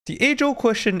The age-old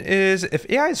question is, if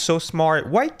AI is so smart,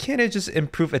 why can't it just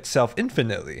improve itself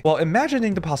infinitely? Well,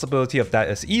 imagining the possibility of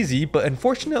that is easy, but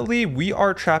unfortunately, we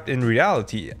are trapped in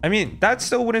reality. I mean, that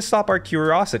still wouldn't stop our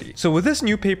curiosity. So with this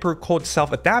new paper called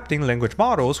Self-Adapting Language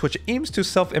Models, which aims to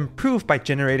self-improve by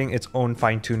generating its own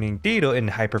fine-tuning data in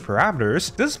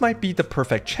hyperparameters, this might be the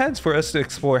perfect chance for us to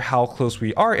explore how close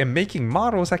we are in making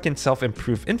models that can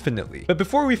self-improve infinitely. But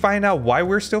before we find out why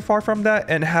we're still far from that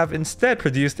and have instead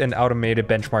produced an automated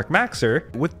benchmark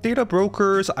maxer, with data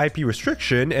brokers, IP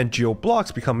restriction, and geo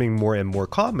blocks becoming more and more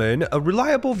common, a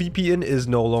reliable VPN is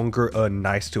no longer a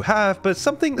nice to have, but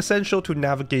something essential to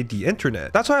navigate the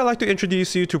internet. That's why I like to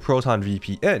introduce you to Proton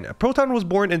VPN. Proton was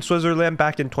born in Switzerland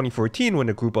back in 2014 when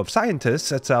a group of scientists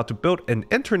sets out to build an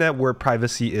internet where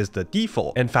privacy is the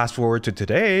default. And fast forward to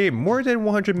today, more than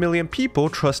 100 million people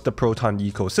trust the Proton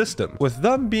ecosystem. With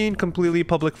them being completely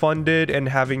public funded and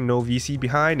having no VC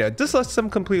behind, this lets them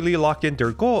completely lock in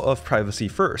their goal of privacy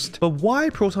first. But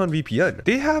why Proton VPN?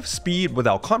 They have speed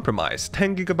without compromise,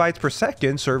 10 gigabytes per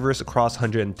second servers across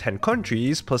 110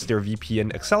 countries, plus their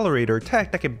VPN accelerator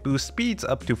tech that can boost speeds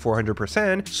up to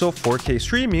 400%, so 4K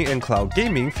streaming and cloud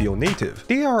gaming feel native.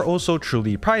 They are also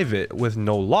truly private, with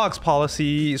no logs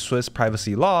policy, Swiss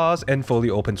privacy laws, and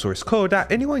fully open source code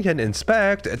that anyone can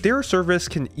inspect. Their service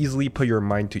can easily put your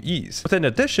mind to ease, with an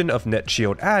addition of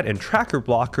NetShield ad and tracker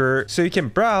blocker, so you can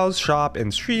browse, shop,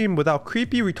 and stream without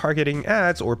creepy retargeting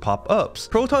ads or pop-ups.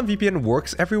 Proton VPN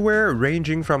works everywhere,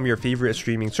 ranging from your favorite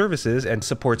streaming services, and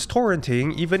supports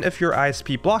torrenting even if your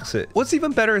ISP blocks it. What's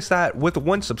even better is that with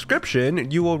one subscription,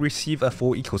 you will receive a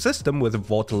full ecosystem with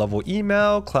vault-level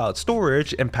email, cloud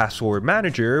storage, and password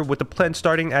manager, with the plan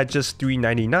starting at just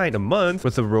 $3.99 a month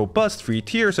with a robust free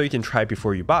tier so you can try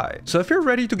before you buy. So if you're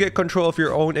ready to get control of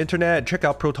your own internet, check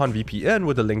out Proton VPN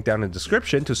with a link down in the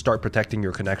description to start protecting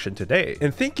your connection today.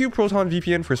 And thank you Proton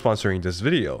VPN for sponsoring this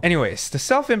video. Anyways, the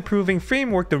self-improving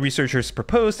framework the researchers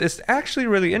proposed is actually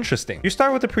really interesting. You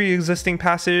start with a pre-existing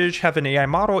passage, have an AI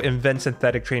model invent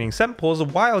synthetic training samples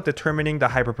while determining the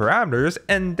hyperparameters,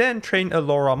 and then train a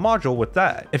LoRA module with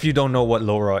that. If you don't know what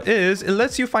LoRA is, it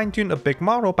lets you fine-tune a big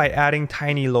model by adding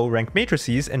tiny low-rank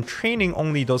matrices and training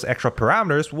only those extra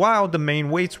parameters while the main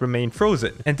weights remain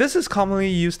frozen. And this is commonly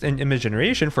used in image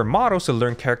generation for models to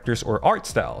learn characters or art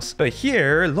styles. But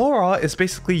here, LoRA is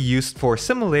basically used for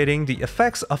simulating the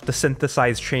effects of the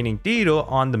synthesized training data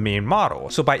on the main model.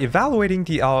 So by evaluating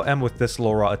the LLM with this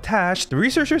LoRA attached, the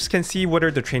researchers can see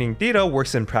whether the training data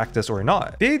works in practice or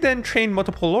not. They then train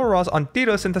multiple LoRAs on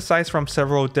data synthesized from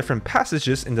several different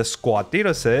passages in the squad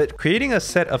dataset, creating a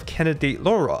set of candidate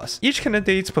LoRAs. Each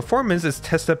candidate's performance is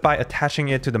tested by attaching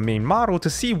it to the main model to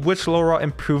see which LoRA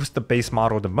improves the base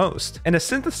model the most. And the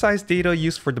synthesized data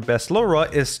used for the best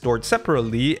LoRA is stored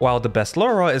separately, while the best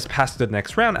LoRA is passed to the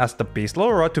next round as the base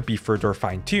LoRA to be further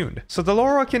fine-tuned. So the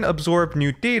LoRA can absorb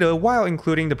new data while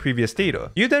including the previous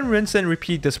data. You then rinse and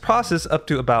repeat this process up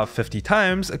to about 50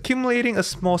 times, accumulating a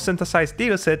small synthesized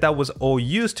dataset that was all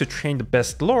used to train the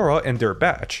best LoRA in their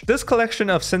batch. This collection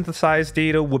of synthesized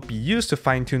data would be used to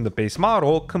fine-tune the base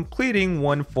model, completing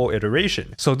one full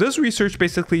iteration. So this research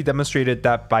basically demonstrated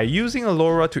that by using a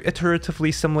LoRA to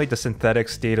iteratively simulate the synthetic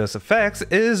data's effects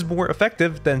is more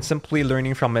effective than simply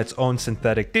learning from its own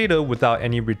synthetic data without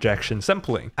any rejection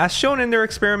sampling. As shown in their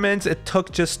experiments, it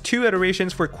took just 2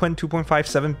 iterations for Qwen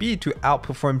 2.57b to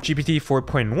outperform GPT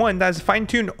 4.1 that is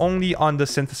fine-tuned only on the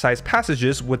synthesized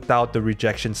passages without the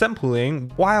rejection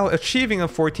sampling, while achieving a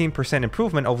 14%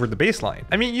 improvement over the baseline.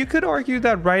 I mean, you could argue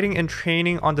that writing and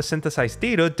training on the synthesized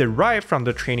data derived from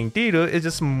the training data is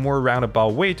just a more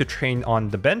roundabout way to train on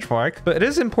the benchmark, but it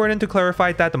is important to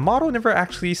clarify that the model never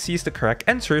actually sees the correct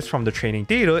answers from the training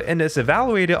data and is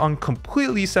evaluated on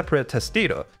completely separate test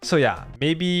data. So yeah,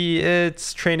 maybe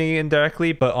it's training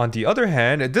indirectly, but on the other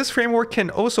hand, this framework can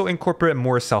also incorporate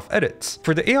more self-edits.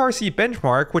 For the ARC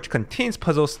benchmark, which contains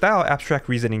puzzle-style abstract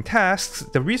reasoning tasks,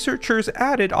 the researchers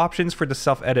added options for the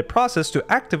self-edit process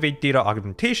to activate data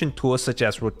augmentation tools such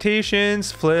as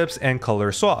rotations, flips, and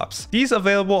color swaps. These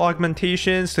available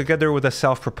augmentations, together with a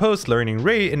self-proposed learning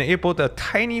rate, enabled a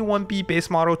tiny 1B base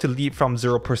model to leap from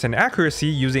 0% accuracy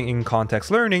using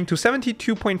in-context learning to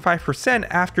 72.5%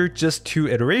 after just 2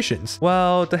 iterations.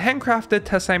 Well, the handcrafted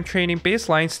test time training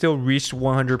baseline still reached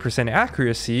 100%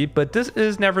 accuracy, but this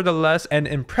is nevertheless an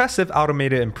impressive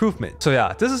automated improvement. So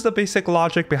yeah, this is the basic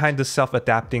logic behind the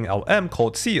self-adapting LM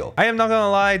called SEAL. I am not gonna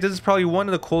lie, this is probably one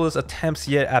of the coolest attempts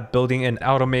yet at building an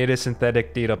automated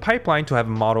synthetic data pipeline to have a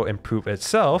model improve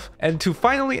itself. And to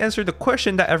finally answer the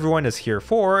question that everyone is here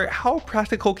for, how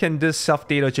practical can this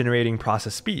self-data generating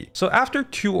process be? So after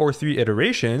 2 or 3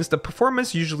 iterations, the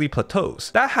performance usually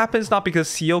plateaus. That happens not because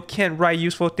SEAL can't write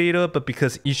useful result data, but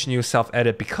because each new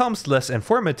self-edit becomes less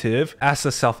informative, as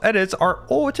the self-edits are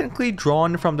all technically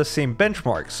drawn from the same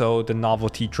benchmark, so the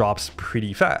novelty drops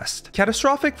pretty fast.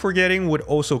 Catastrophic forgetting would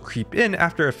also creep in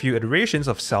after a few iterations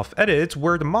of self-edits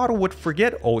where the model would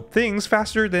forget old things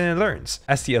faster than it learns,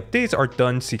 as the updates are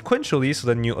done sequentially so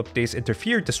the new updates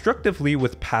interfere destructively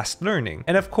with past learning.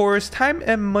 And of course, time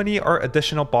and money are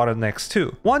additional bottlenecks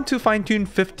too. Want to fine-tune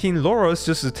 15 LoRAs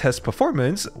just to test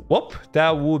performance? Whoop,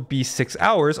 that would be 6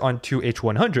 hours on 2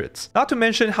 H100s. Not to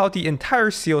mention how the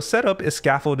entire seal setup is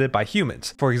scaffolded by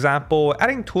humans. For example,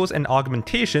 adding tools and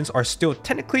augmentations are still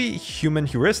technically human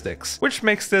heuristics, which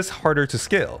makes this harder to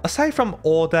scale. Aside from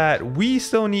all that, we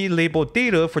still need labeled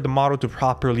data for the model to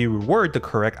properly reward the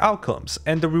correct outcomes,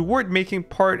 and the reward making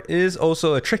part is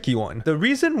also a tricky one. The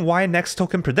reason why next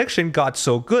token prediction got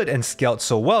so good and scaled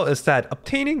so well is that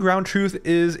obtaining ground truth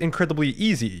is incredibly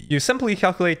easy. You simply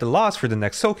calculate the loss for the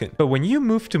next token. But when you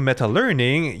move to meta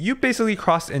learning, you basically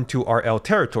cross into RL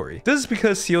territory. This is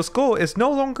because Seal's goal is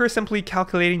no longer simply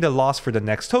calculating the loss for the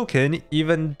next token,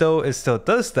 even though it still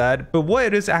does that, but what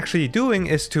it is actually doing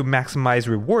is to maximize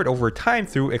reward over time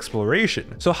through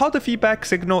exploration. So how the feedback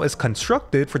signal is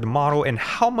constructed for the model and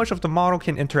how much of the model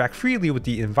can interact freely with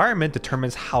the environment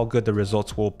determines how good the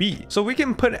results will be. So we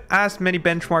can put as many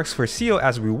benchmarks for Seal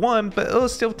as we want, but it'll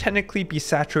still technically be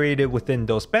saturated within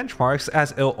those benchmarks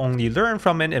as it'll only learn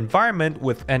from an environment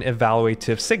with an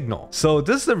evaluative signal. So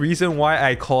this is the reason why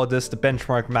I call this the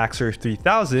benchmark maxer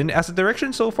 3000, as the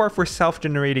direction so far for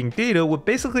self-generating data would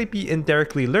basically be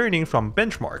indirectly learning from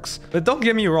benchmarks. But don't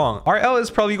get me wrong, RL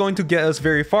is probably going to get us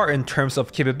very far in terms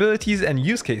of capabilities and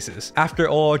use cases. After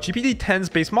all, GPT-10's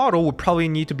base model would probably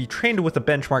need to be trained with a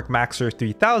benchmark maxer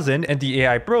 3000, and the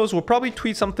AI bros will probably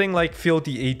tweet something like fill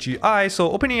the AGI so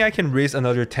OpenAI can raise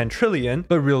another 10 trillion.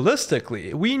 But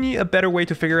realistically, we need a better way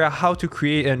to figure out how to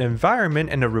create an environment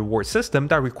and a reward system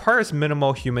that requires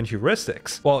minimal human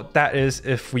heuristics. Well, that is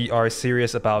if we are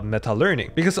serious about meta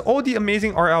learning, because all the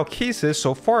amazing RL cases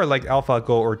so far like AlphaGo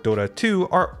or Dota 2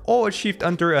 are all achieved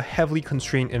under a heavily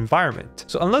constrained environment.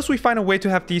 So unless we find a way to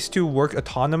have these two work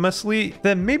autonomously,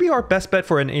 then maybe our best bet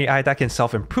for an AI that can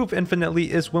self-improve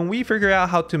infinitely is when we figure out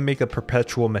how to make a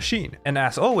perpetual machine. And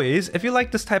as always, if you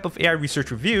like this type of AI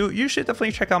research review, you should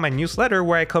definitely check out my newsletter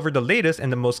where I cover the latest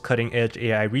and the most cutting-edge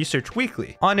AI research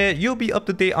weekly. On it, you'll be up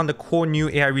to date on the cool new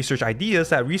AI research ideas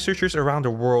that researchers around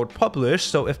the world publish,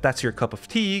 so if that's your cup of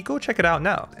tea, go check it out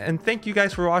now. And thank you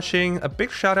guys for watching. A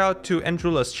big shout out to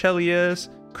Ângelo Lescelius,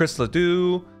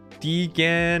 LeDoux,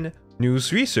 Deagan,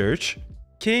 Nous Research,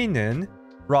 Clayton,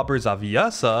 Robert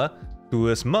Zawiasa,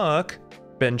 Louis Muck,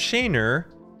 Ben Shaener,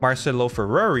 Marcelo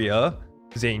Ferraria,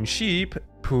 Zane Sheep,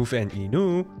 Poof and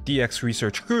Nous, DX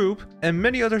Research Group, and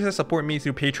many others that support me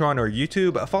through Patreon or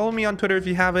YouTube. Follow me on Twitter if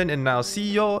you haven't, and I'll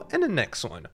see y'all in the next one.